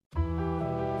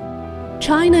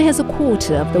China has a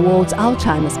quarter of the world's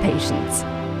Alzheimer's patients.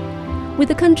 With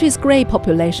the country's grey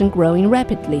population growing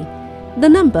rapidly, the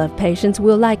number of patients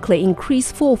will likely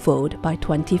increase fourfold by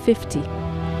 2050.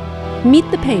 Meet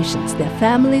the patients, their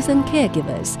families and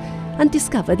caregivers, and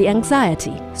discover the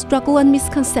anxiety, struggle and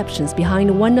misconceptions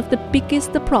behind one of the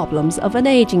biggest problems of an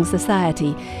aging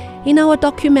society in our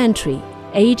documentary,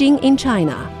 Aging in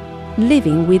China,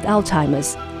 Living with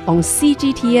Alzheimer's, on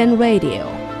CGTN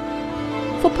Radio.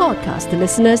 For podcast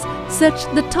listeners, search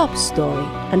The Top Story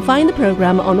and find the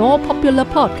program on all popular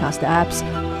podcast apps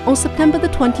on September the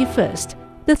 21st,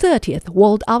 the 30th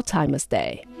World Alzheimer's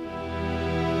Day.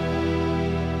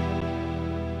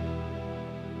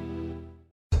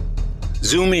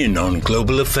 Zoom in on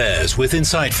global affairs with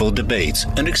insightful debates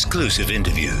and exclusive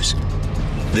interviews.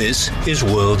 This is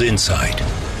World Insight.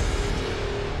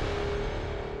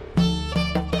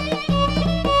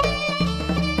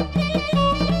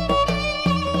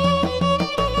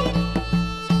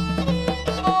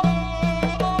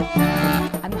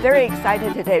 Very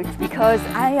excited today because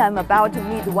I am about to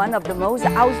meet one of the most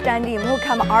outstanding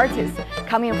Muqam artists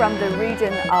coming from the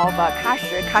region of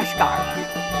Kashgar.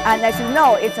 And as you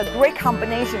know, it's a great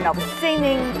combination of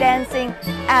singing, dancing,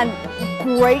 and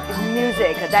great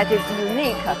music that is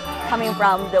unique coming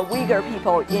from the Uygur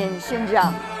people in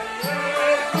Xinjiang.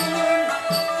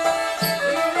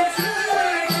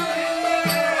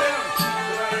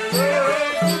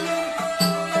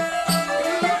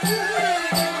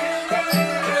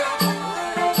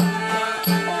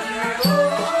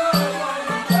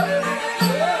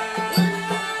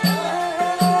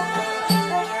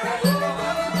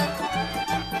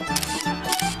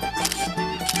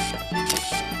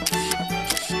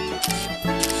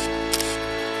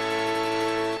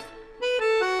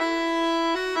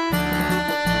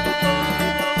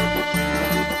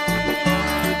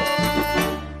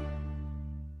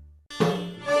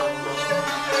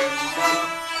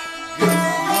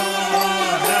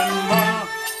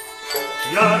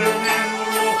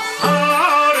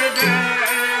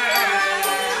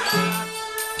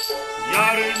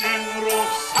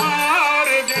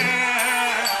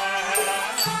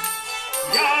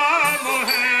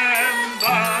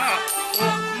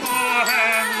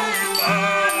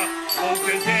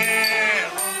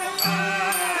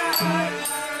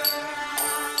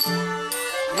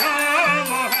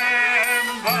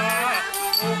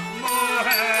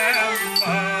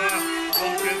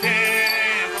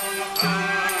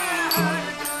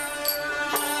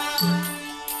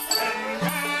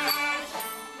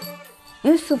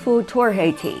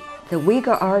 Torhati, the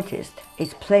Uygur artist,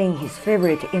 is playing his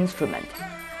favorite instrument,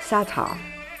 satar.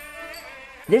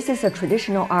 This is a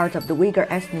traditional art of the Uygur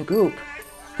ethnic group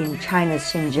in China's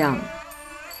Xinjiang.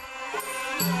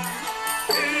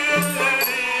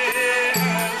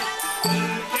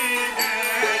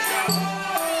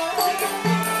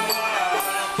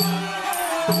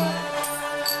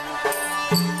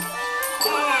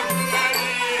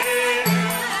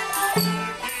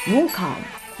 Muqam,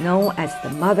 known as the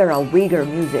mother of Uygur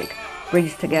music,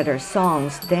 brings together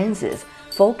songs, dances,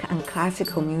 folk and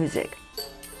classical music.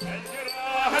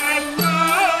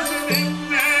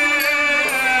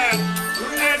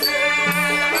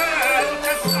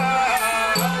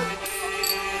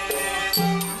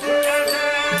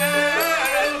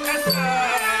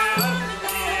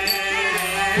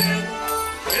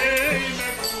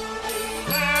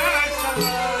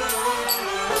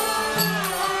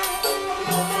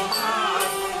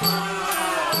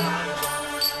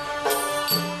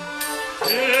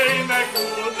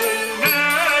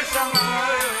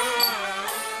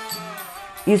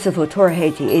 Yusufu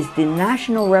Torhati is the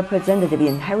national representative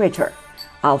inheritor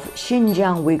of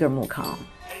Xinjiang Uygur Muqam.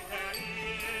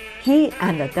 He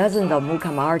and dozens of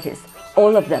Muqam artists,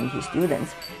 all of them his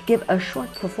students, give a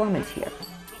short performance here.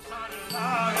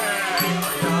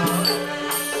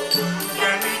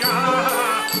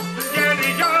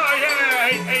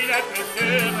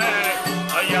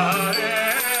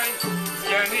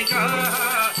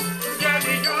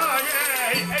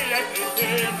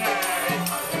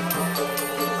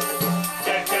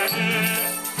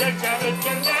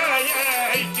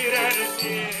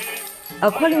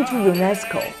 According to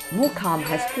UNESCO, Muqam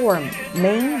has four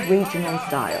main regional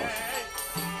styles.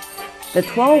 The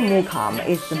 12 Muqam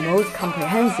is the most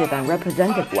comprehensive and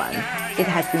representative one. It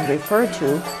has been referred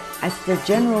to as the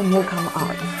general Muqam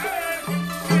art.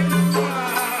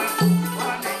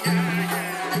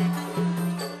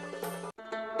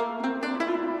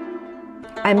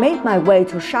 I made my way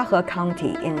to Shahe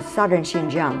County in southern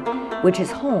Xinjiang, which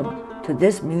is home to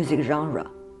this music genre.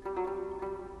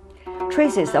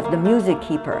 Traces of the music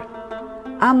keeper,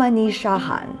 Amani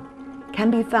Shahan,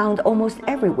 can be found almost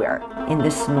everywhere in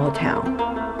this small town.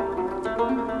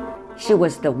 She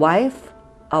was the wife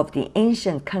of the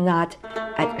ancient Khanate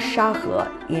at Shahe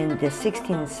in the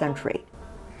 16th century.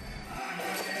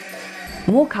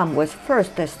 Muqam was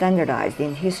first standardized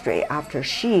in history after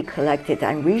she collected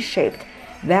and reshaped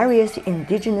various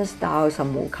indigenous styles of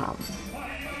muqam.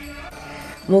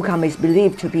 Muqam is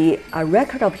believed to be a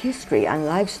record of history and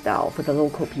lifestyle for the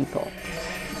local people.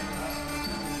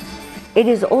 It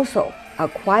is also a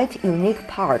quite unique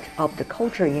part of the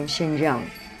culture in Xinjiang,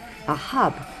 a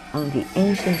hub on the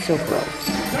ancient Silk Road.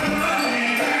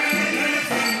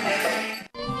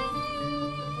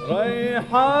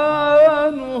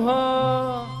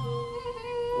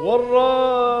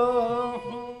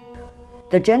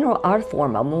 The general art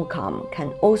form of muqam can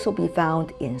also be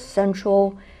found in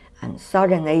Central and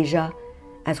Southern Asia,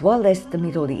 as well as the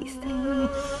Middle East.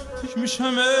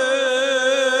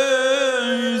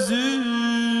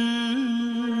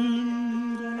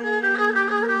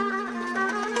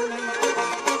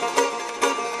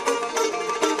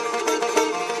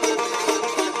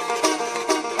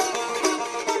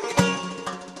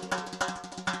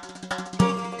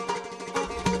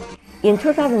 In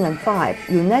 2005,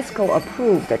 UNESCO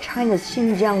approved China's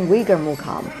Xinjiang Uygur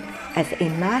Muqam as a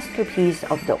masterpiece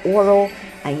of the oral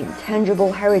and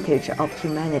intangible heritage of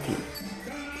humanity.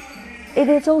 It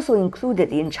is also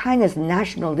included in China's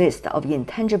national list of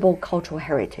intangible cultural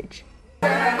heritage.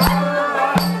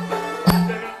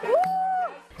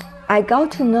 I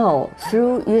got to know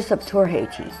through Yusuf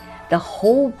Turhati the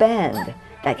whole band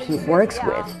that he works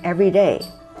with every day,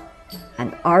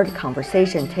 an art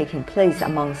conversation taking place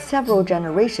among several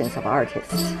generations of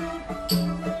artists.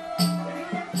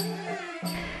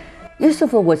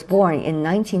 Yusuf was born in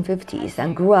 1950s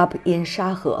and grew up in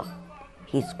Shahe.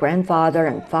 His grandfather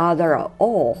and father are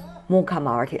all muqam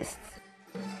artists.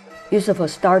 Yusuf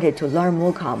started to learn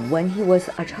muqam when he was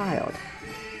a child.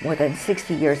 More than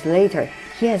 60 years later,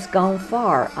 he has gone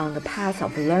far on the path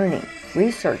of learning,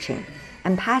 researching,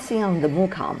 and passing on the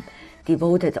muqam,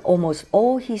 devoted almost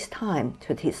all his time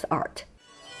to this art.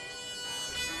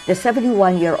 The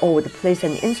 71-year-old plays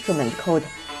an instrument called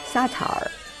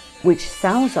sitar, which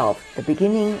sounds off the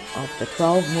beginning of the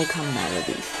 12 Muqam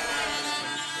melodies.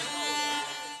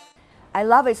 I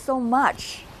love it so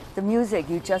much, the music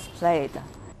you just played.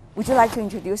 Would you like to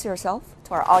introduce yourself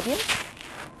to our audience?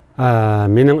 My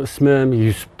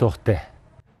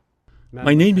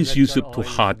name is Yusuf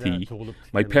Turhati.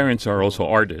 My parents are also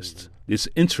artists. This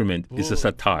instrument is a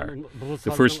sitar.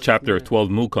 The first chapter of 12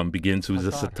 Muqam begins with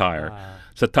a sitar.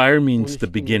 Sitar means the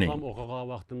beginning.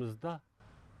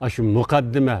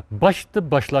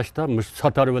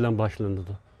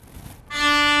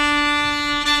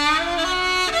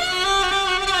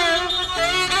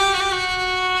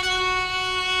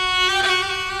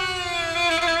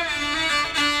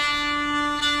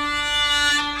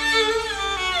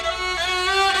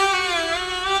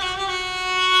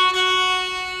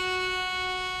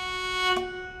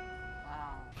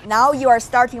 Now you are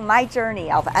starting my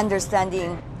journey of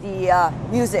understanding the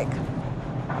music.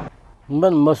 My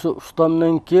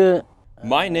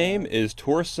name is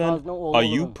Torsen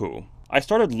Ayupu. I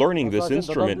started learning this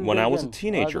instrument when I was a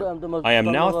teenager. I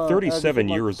am now 37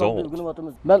 years old.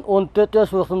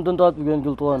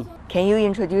 Can you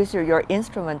introduce your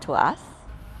instrument to us?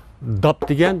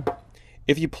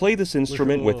 If you play this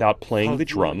instrument without playing the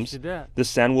drums, the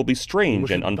sound will be strange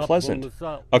and unpleasant.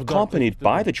 Accompanied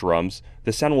by the drums,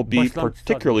 the sound will be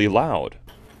particularly loud.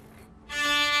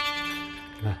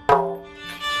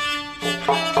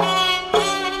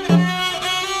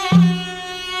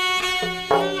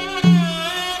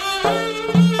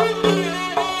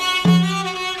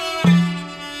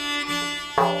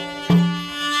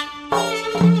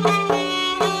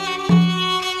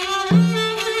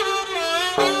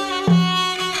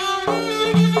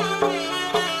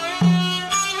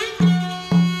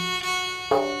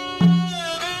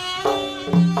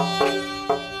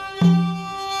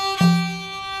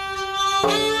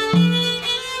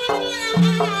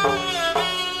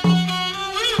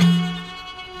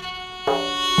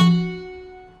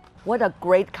 What a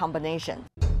great combination.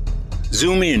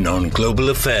 Zoom in on global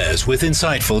affairs with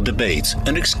insightful debates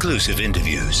and exclusive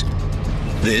interviews.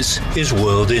 This is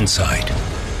World Insight.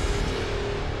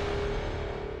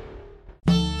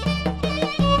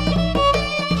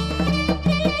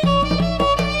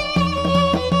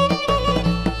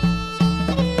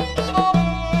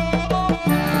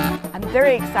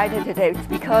 Very excited today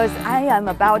because I am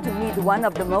about to meet one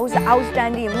of the most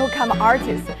outstanding Muqam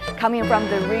artists coming from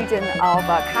the region of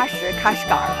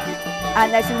Kashgar.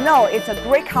 And as you know, it's a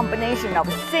great combination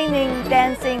of singing,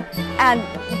 dancing, and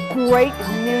great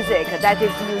music that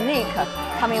is unique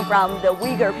coming from the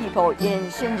Uyghur people in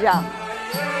Xinjiang.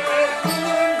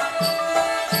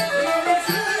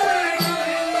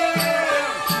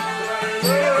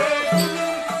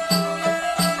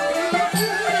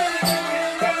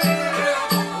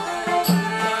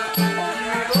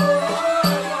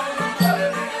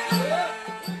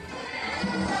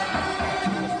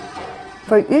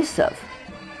 For Yusuf,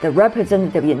 the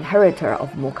representative inheritor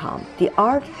of Muqam, the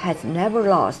art has never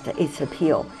lost its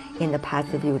appeal in the past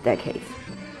few decades.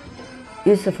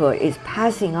 Yusuf is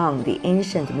passing on the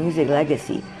ancient music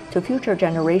legacy to future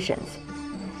generations,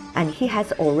 and he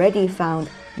has already found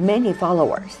many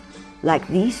followers, like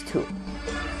these two.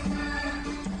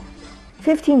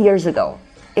 15 years ago,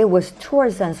 it was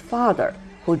Toursan's father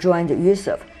who joined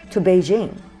Yusuf to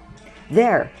Beijing.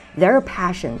 There, their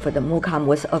passion for the Muqam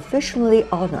was officially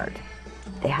honored.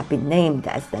 They have been named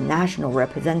as the national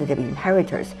representative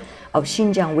inheritors of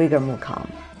Xinjiang Uyghur Muqam.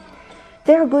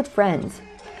 They are good friends,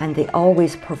 and they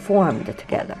always performed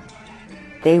together.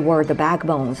 They were the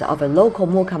backbones of a local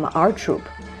Muqam art troupe,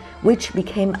 which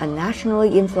became a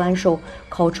nationally influential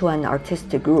cultural and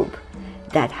artistic group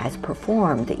that has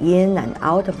performed in and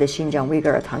out of the Xinjiang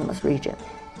Uyghur Autonomous Region.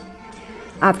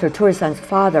 After Toursan's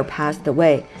father passed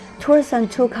away, Toursan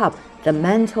took up the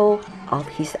mantle of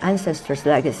his ancestors'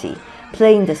 legacy,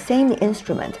 playing the same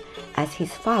instrument as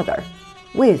his father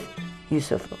with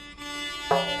Yusuf.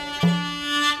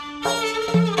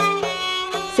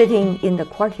 Sitting in the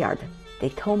courtyard, they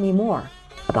told me more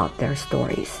about their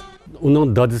stories.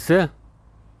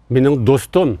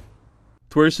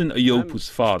 Toursan Ayopu's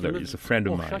father is a friend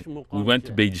of mine. We went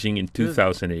to Beijing in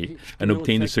 2008 and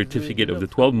obtained a certificate of the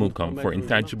 12 Muqam for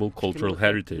intangible cultural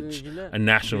heritage, a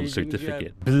national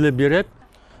certificate.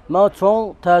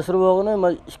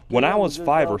 When I was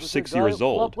 5 or 6 years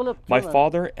old, my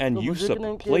father and Yusuf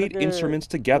played instruments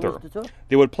together.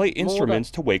 They would play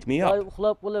instruments to wake me up.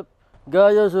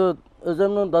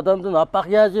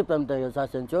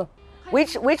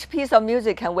 Which piece of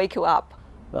music can wake you up?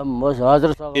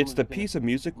 It's the piece of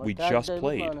music we just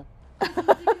played.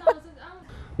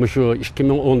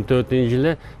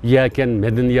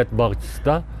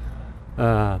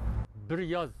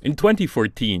 In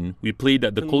 2014, we played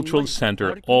at the Cultural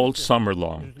Center all summer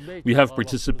long. We have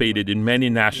participated in many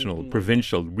national,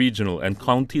 provincial, regional, and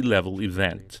county level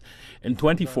events. In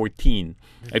 2014,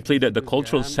 I played at the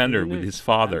Cultural Center with his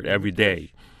father every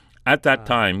day. At that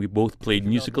time, we both played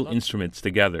musical instruments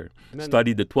together,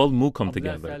 studied the 12 Muqam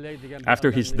together.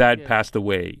 After his dad passed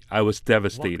away, I was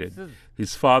devastated.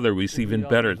 His father was even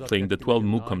better at playing the 12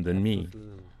 Muqam than me.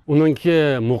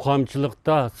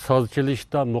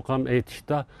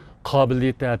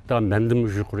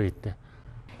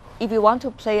 If you want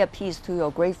to play a piece to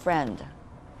your great friend,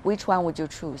 which one would you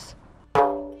choose?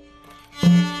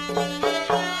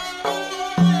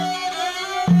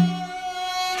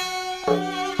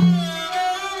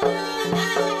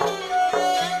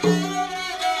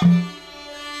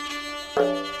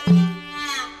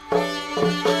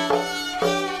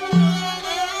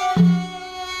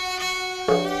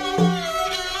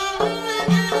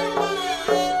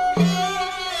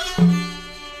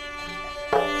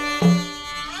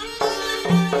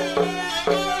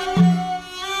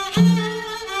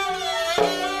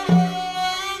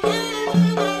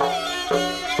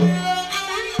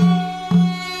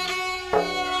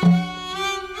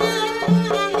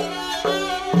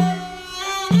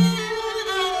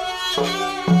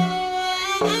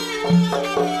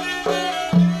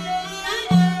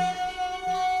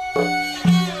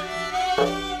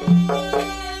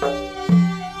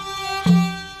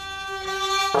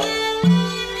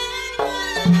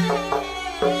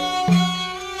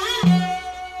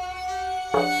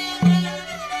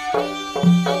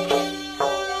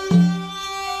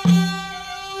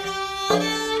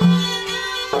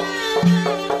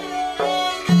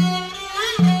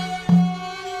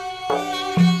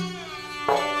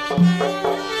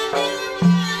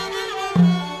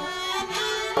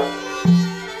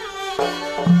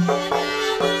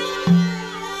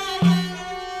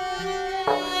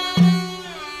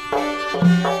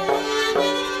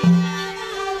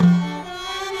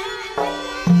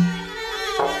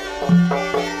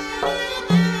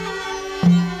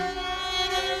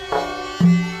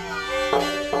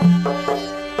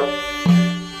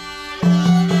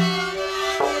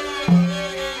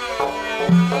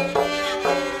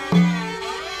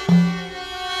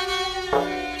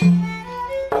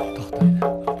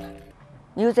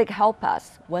 Music helps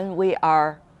us when we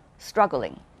are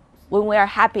struggling. When we are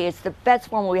happy, it's the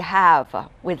best one we have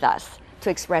with us. to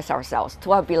express ourselves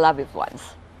to our beloved ones.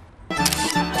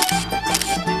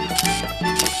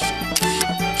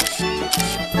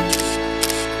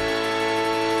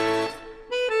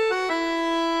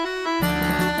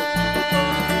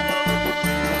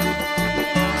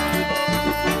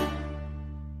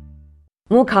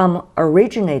 Muqam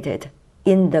originated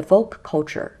in the folk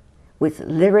culture with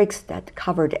lyrics that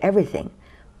covered everything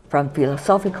from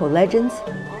philosophical legends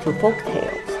to folk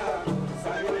tales.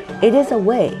 It is a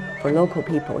way for local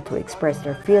people to express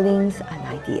their feelings and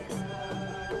ideas.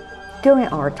 During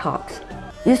our talks,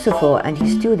 Yusufu and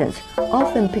his students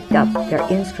often picked up their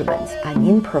instruments and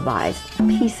improvised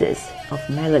pieces of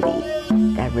melody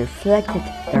that reflected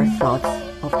their thoughts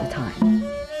of the time.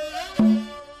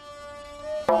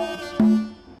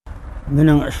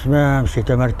 Benim ismim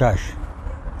Sitemertaş.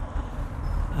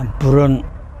 Burun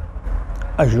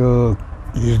şu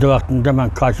yüzde vaktinde ben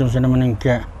kaçıncı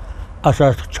sınıfınınki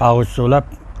asas çağı sulap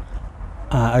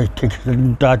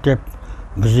tekstilini dağıtıp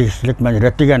müzikçilik ben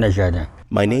rettigen eşedi.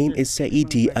 My name is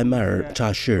Saidi Amar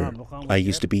Tashir. I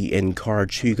used to be in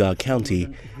Kharchuga County.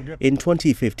 In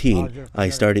 2015,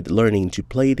 I started learning to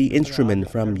play the instrument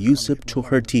from Yusuf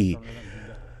Tuhurti.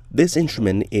 This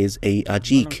instrument is a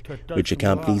ajik, which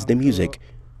accompanies the music.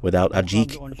 Without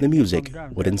ajik, the music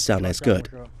wouldn't sound as good.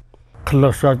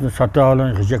 Kıllasazın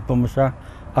satağılın gıcık bulmuşsa,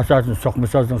 asasın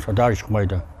sokmuşsazın satağı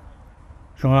çıkmaydı.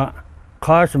 Şuna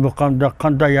karşı mukamda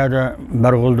kanda ya da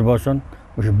merguldu olsun,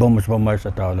 şu bulmuş bulmayı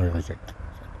satağılın gıcık.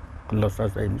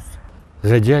 Kıllasaz eyimiz.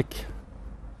 Gıcık,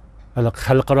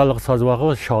 halkaralık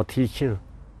sazvağı şati için.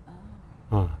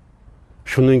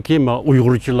 Şununki ma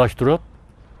Uygurçulaştırıp,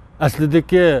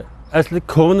 asli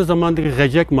konu zamandaki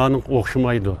gıcık manın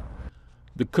okşumaydı.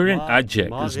 The current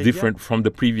ajek is different from the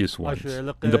previous ones.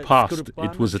 In the past,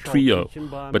 it was a trio,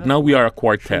 but now we are a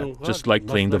quartet, just like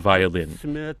playing the violin.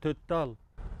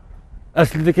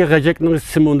 Aslideki gıcıkның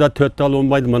ismi onda töttal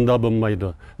olmaydı, mında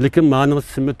bulmaydı. Lekin manın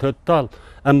ismi töttal,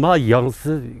 ama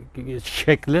yansı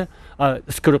şekli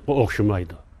skript'e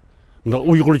okşumaydı. Bunda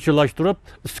Uygurçulaştırıp,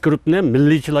 skript'ni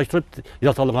milliçilaştırıp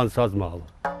yasalgan saz malı.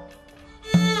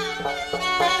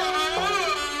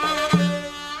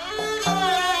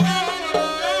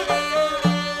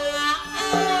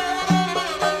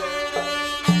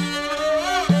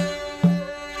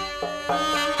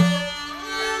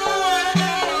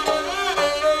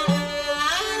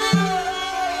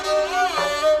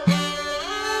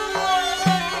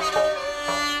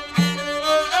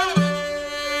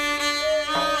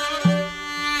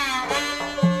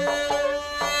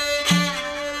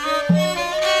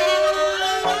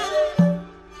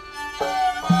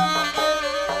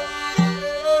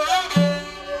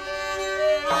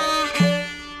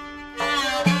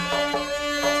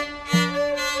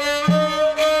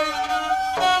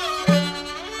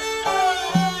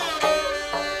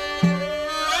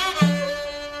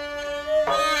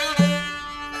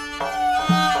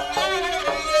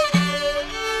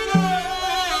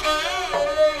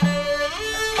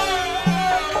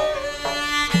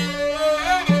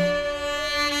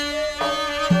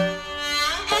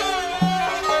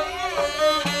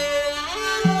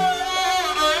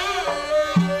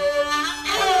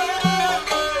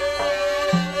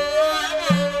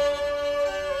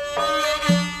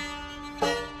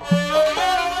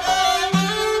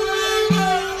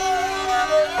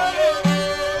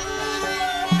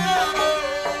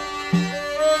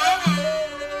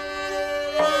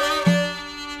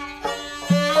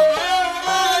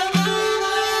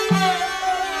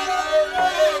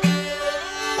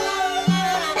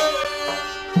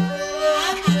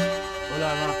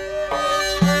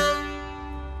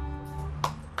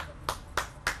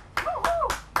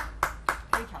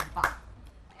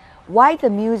 Why the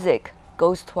music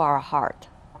goes to our heart,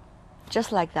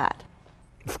 just like that.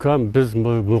 Fukam biz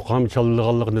muqam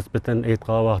çalınğanlığı nispeten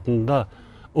aytqan vaqtında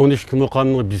 12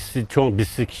 muqamның birisi çoğ,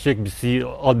 birisi kichik, birisi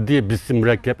oddiy, birisi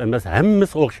murakkab emas,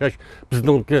 hammasi o'xshash.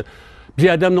 Bizningki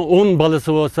bir odamning 10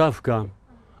 balasi bo'lsa, fukam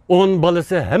 10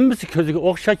 balasi hammasi ko'ziga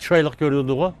o'xshash chiroyli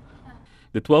ko'rinadi-ku.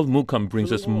 The 12 Muqam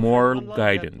brings us moral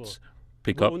guidance.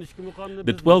 Pick up.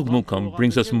 The 12 Muqam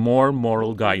brings us more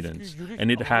moral guidance, and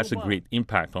it has a great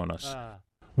impact on us.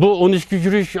 Bu 12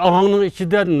 yurish ahangning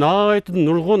ichida nayt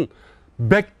nurg'un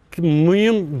bek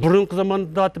muhim burungi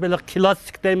zamonda böyle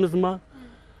klassik deymizmi?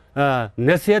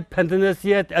 Nasihat, pand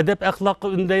nasihat, adab axloqqa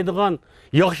undaydigan,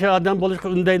 yaxshi odam bo'lishga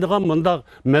undaydigan mundaq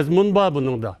mazmun bor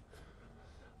buningda.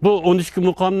 Bu 12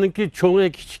 muqamningki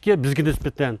cho'ngi kichiki bizga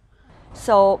nisbatan.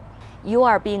 So you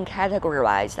are being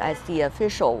categorized as the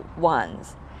official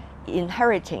ones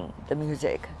inheriting the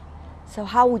music. So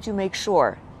how would you make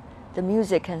sure the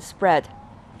music can spread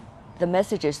the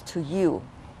messages to you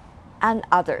and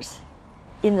others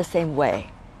in the same way?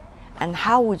 And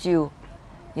how would you,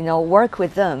 work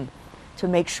with them to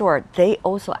make sure they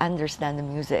also understand the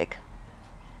music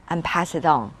and pass it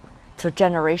on to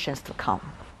generations to come?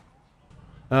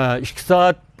 2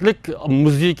 saatlik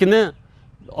müzikini,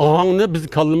 ağını biz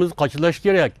kallımız kaçılaş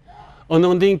gerek.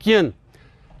 Onundan keyin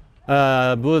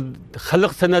bu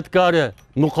xalq sanatkarı,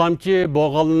 muqamchi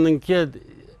boğalınınki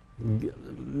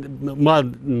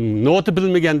notu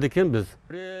bilmegendikin biz.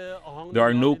 There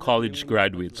are no college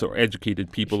graduates or educated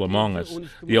people among us.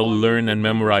 They all learn and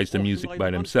memorize the music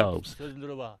by themselves.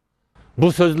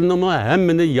 Bu sözlünümü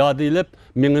hemmini yad edip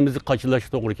menimizi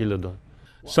kaçılaş doğru keledi.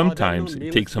 Sometimes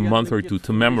it takes a month or two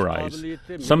to memorize,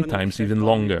 sometimes even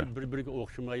longer.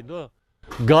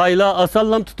 Gayla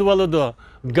asallam tutup alıdı.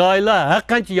 Gayla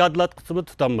haqqancha yadlatqısını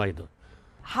tutanmaydı.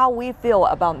 How we feel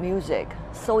about music,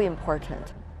 so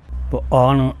important. Bu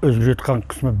ağanın özgür etken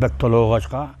kısmı bek tolu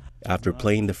olğaçqa. After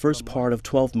playing the first part of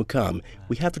 12 Muqam,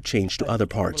 we have to change to other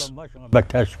parts. Bek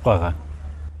təşvib qalğan.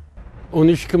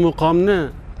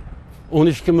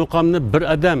 12 muqamni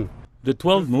bir adam The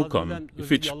 12 Muqam,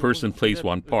 if each person plays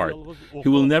one part, he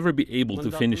will never be able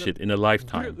to finish it in a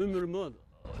lifetime.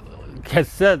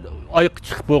 kesse ayık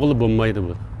çıkıp boğulu bulmaydı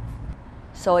bu.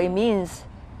 So it means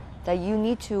that you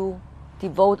need to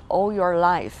devote all your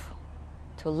life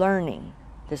to learning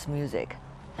this music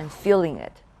and feeling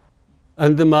it.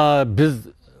 Andima biz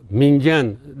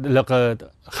mingen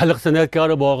xalq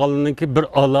sanatkarı boğalınınki bir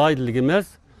alayligimiz.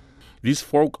 These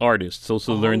folk artists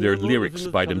also learn their lyrics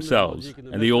by themselves,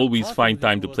 and they always find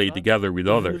time to play together with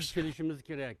others.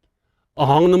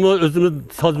 Ahangını özümüz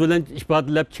saz bilen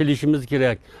ifadelep çelişimiz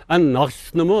gerek. An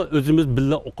naqşını özümüz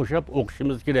billa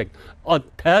okuşumuz gerek.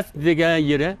 Ters degen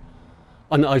yere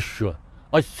ana aşşu.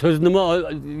 Aş sözünü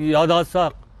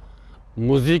yadasak,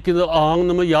 müzikini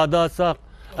ahangını yadasak,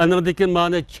 anadaki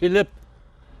mane çelip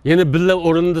yine billa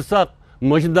orundasak,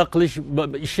 maşında kılış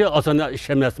işi asana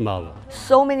işemez malı.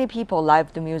 So many people love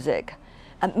the music,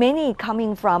 and many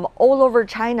coming from all over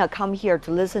China come here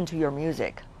to listen to your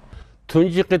music.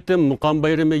 Tunji qitim muqam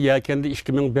bayrami yakanda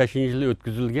 2005-yili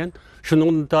o'tkazilgan.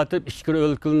 Shuningdan tortib ichki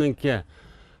o'lkalarningki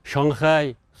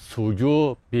Shanghai,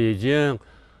 Suzhou, Beijing,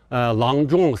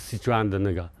 Langzhong,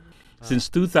 Sichuandaniga. Since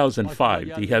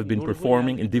 2005, they have been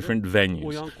performing in different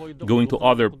venues, going to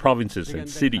other provinces and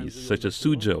cities such as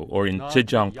Suzhou or in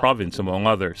Zhejiang province, among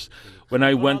others. When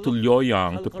I went to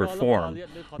Luoyang to perform,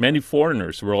 many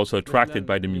foreigners were also attracted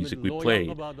by the music we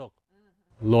played.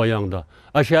 Loyangda.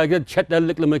 Aşağıya chet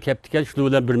elliklerimi keptiken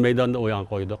şulan bir meydanda oyan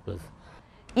koyduk biz.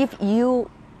 If you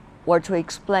were to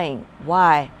explain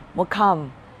why Muqam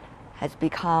has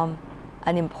become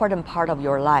an important part of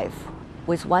your life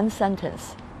with one sentence,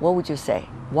 what would you say?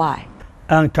 Why?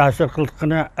 En tasir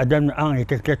kıldıqını adamın en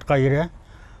yeteklet gayri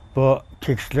bu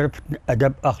tekstler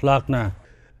adab ahlakna.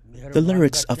 The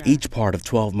lyrics of each part of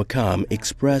 12 Muqam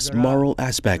express moral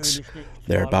aspects.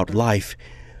 They're about life.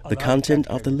 The content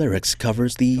of the lyrics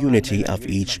covers the unity of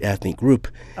each ethnic group,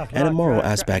 and a moral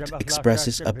aspect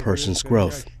expresses a person's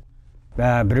growth.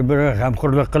 Bir-biri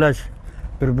gamqurlik qilish,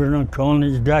 bir-birinin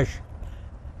ko'nglini izlash.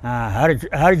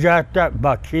 Har jihatda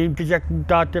bak kiyim-kechakni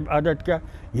tortib odatga,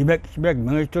 yemak-ichmak,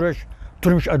 mingishtirish,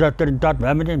 turmush odatlarini tortib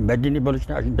hammadan madaniy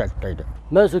bo'lishni shunday istaydi.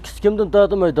 Men shu kichkimdan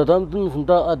tortib dadamdan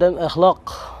shunda odam axloq,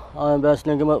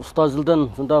 bashlangima ustozildan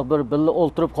shunda bir billa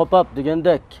o'ltirib qopab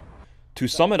degandek. To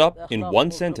sum it up in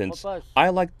one sentence, I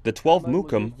like the 12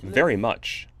 Muqam very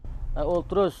much.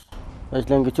 O'ltirish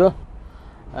başlangıçı.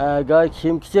 Gay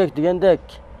kiyim-kechak degandek.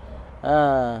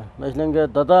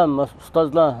 Başlangıç dadam,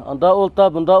 ustozlar, anda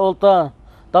olta, bunda olta,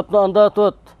 tapni anda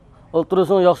tut.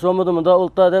 O'ltirishing yaxshi bo'lmadi, bunda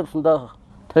olta deb shunda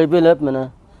tarbiyalab meni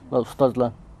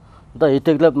ustozlar. Bunda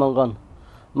yeteklab mangan.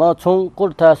 Men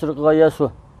cho'nqur ta'sir qilgan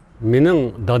shu.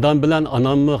 Mening dadam bilan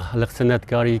anamni xalq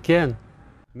sanatkori ekan.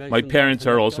 My parents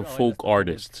are also folk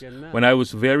artists. When I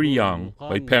was very young,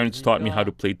 my parents taught me how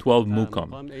to play 12 Muqam.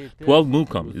 12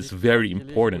 Muqam is very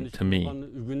important to me.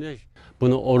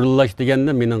 Bunu o'rinlash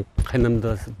deganda mening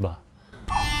qanimda bor.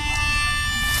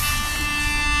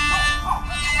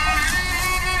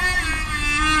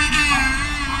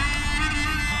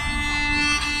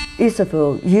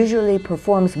 Yusufu usually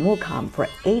performs Muqam for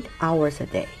 8 hours a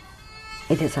day.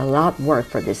 It is a lot of work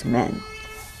for this man,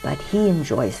 but he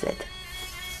enjoys it.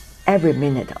 Every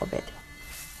minute of it.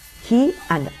 He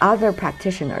and other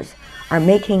practitioners are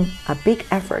making a big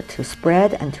effort to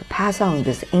spread and to pass on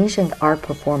this ancient art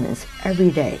performance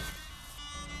every day.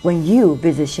 When you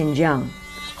visit Xinjiang,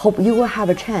 hope you will have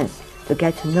a chance to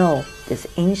get to know this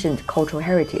ancient cultural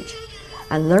heritage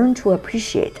and learn to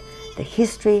appreciate the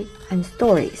history and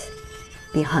stories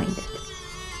behind it.